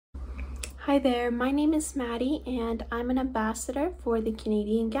Hi there, my name is Maddie and I'm an ambassador for the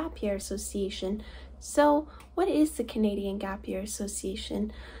Canadian Gap Year Association. So what is the Canadian Gap Year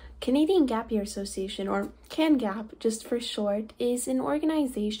Association? Canadian Gap Year Association, or CanGap just for short, is an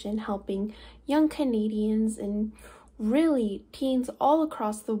organization helping young Canadians and really teens all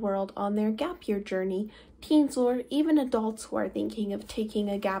across the world on their gap year journey, teens or even adults who are thinking of taking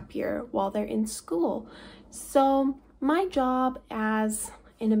a gap year while they're in school. So my job as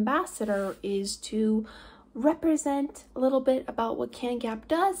an ambassador is to represent a little bit about what CanGap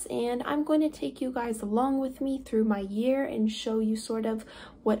does, and I'm going to take you guys along with me through my year and show you sort of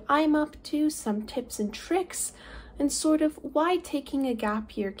what I'm up to, some tips and tricks, and sort of why taking a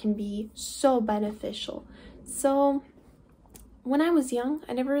gap year can be so beneficial. So when I was young,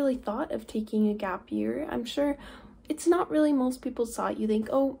 I never really thought of taking a gap year. I'm sure it's not really most people's thought. You think,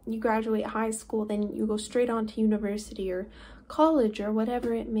 oh, you graduate high school, then you go straight on to university or college or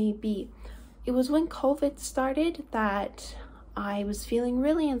whatever it may be. It was when COVID started that I was feeling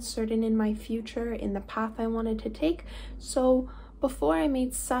really uncertain in my future, in the path I wanted to take. So before I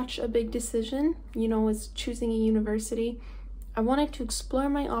made such a big decision, as choosing a university, I wanted to explore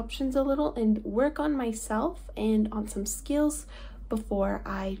my options a little and work on myself and on some skills before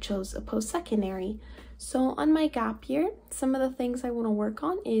I chose a post-secondary. So on my gap year, some of the things I want to work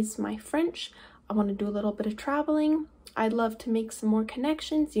on is my French. I want to do a little bit of traveling. I'd love to make some more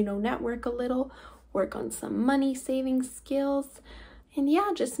connections, network a little, work on some money saving skills, and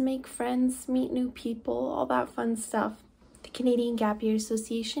yeah, just make friends, meet new people, all that fun stuff. The Canadian Gap Year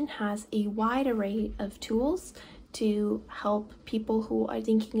Association has a wide array of tools to help people who are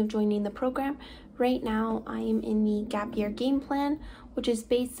thinking of joining the program. Right now, I am in the Gap Year Game Plan, which is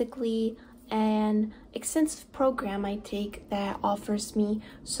basically an extensive program I take that offers me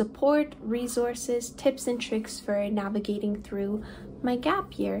support, resources, tips and tricks for navigating through my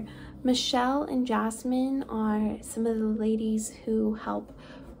gap year. Michelle and Jasmine are some of the ladies who help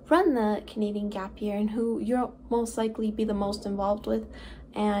run the Canadian Gap Year and who you'll most likely be the most involved with,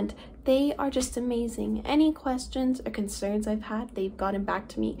 and they are just amazing. Any questions or concerns I've had, they've gotten back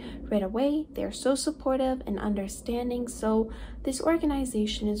to me right away. They're so supportive and understanding. So this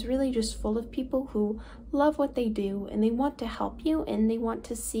organization is really just full of people who love what they do and they want to help you and they want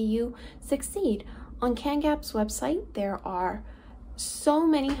to see you succeed. On CanGap's website, there are so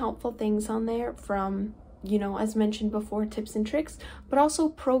many helpful things on there, from as mentioned before, tips and tricks, but also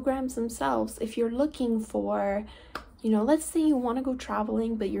programs themselves. If you're looking for, let's say you want to go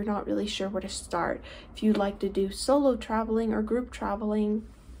traveling, but you're not really sure where to start. If you'd like to do solo traveling or group traveling,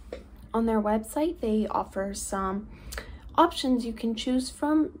 on their website, they offer some options you can choose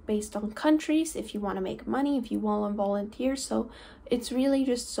from based on countries, if you want to make money, if you want to volunteer. So it's really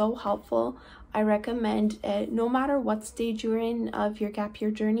just so helpful. I recommend no matter what stage you're in of your gap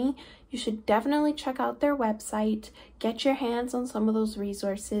year journey, you should definitely check out their website, get your hands on some of those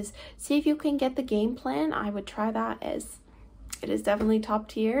resources, see if you can get the game plan. I would try that, as it is definitely top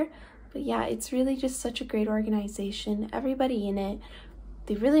tier. But yeah, it's really just such a great organization. Everybody in it,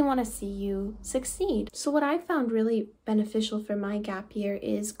 they really want to see you succeed. So what I found really beneficial for my gap year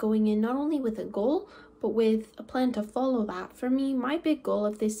is going in not only with a goal, but with a plan to follow that. For me, my big goal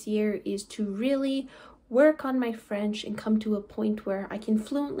of this year is to really work on my French and come to a point where I can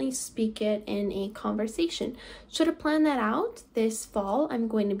fluently speak it in a conversation. So to plan that out, this fall, I'm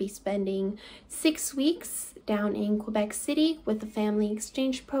going to be spending 6 weeks down in Quebec City with the family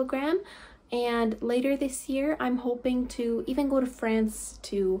exchange program. And later this year, I'm hoping to even go to France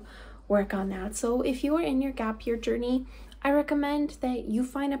to work on that. So if you are in your gap year journey, I recommend that you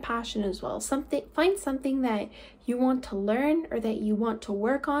find a passion as well. Find something that you want to learn or that you want to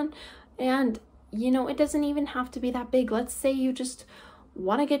work on. And, it doesn't even have to be that big. Let's say you just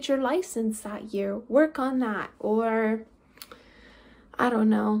want to get your license that year. Work on that. Or, I don't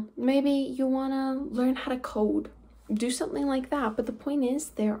know, maybe you want to learn how to code. Do something like that. But the point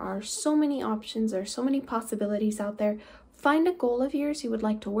is, there are so many options, there are so many possibilities out there. Find a goal of yours you would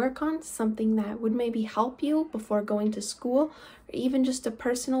like to work on, something that would maybe help you before going to school, or even just a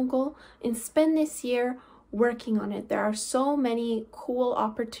personal goal, and spend this year working on it. There are so many cool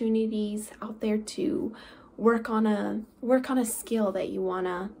opportunities out there to work on a skill that you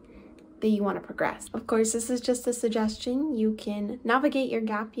wanna progress. Of course, this is just a suggestion. You can navigate your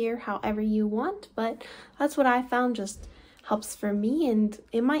gap year however you want, but that's what I found just helps for me, and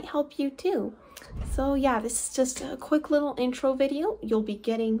it might help you too. So yeah, this is just a quick little intro video. You'll be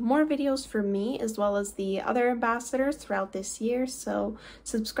getting more videos from me as well as the other ambassadors throughout this year. So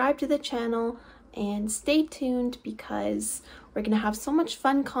subscribe to the channel and stay tuned, because We're gonna have so much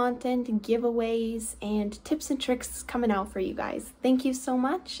fun content and giveaways and tips and tricks coming out for you guys. Thank you so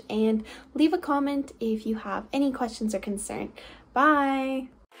much, and leave a comment if you have any questions or concern. Bye!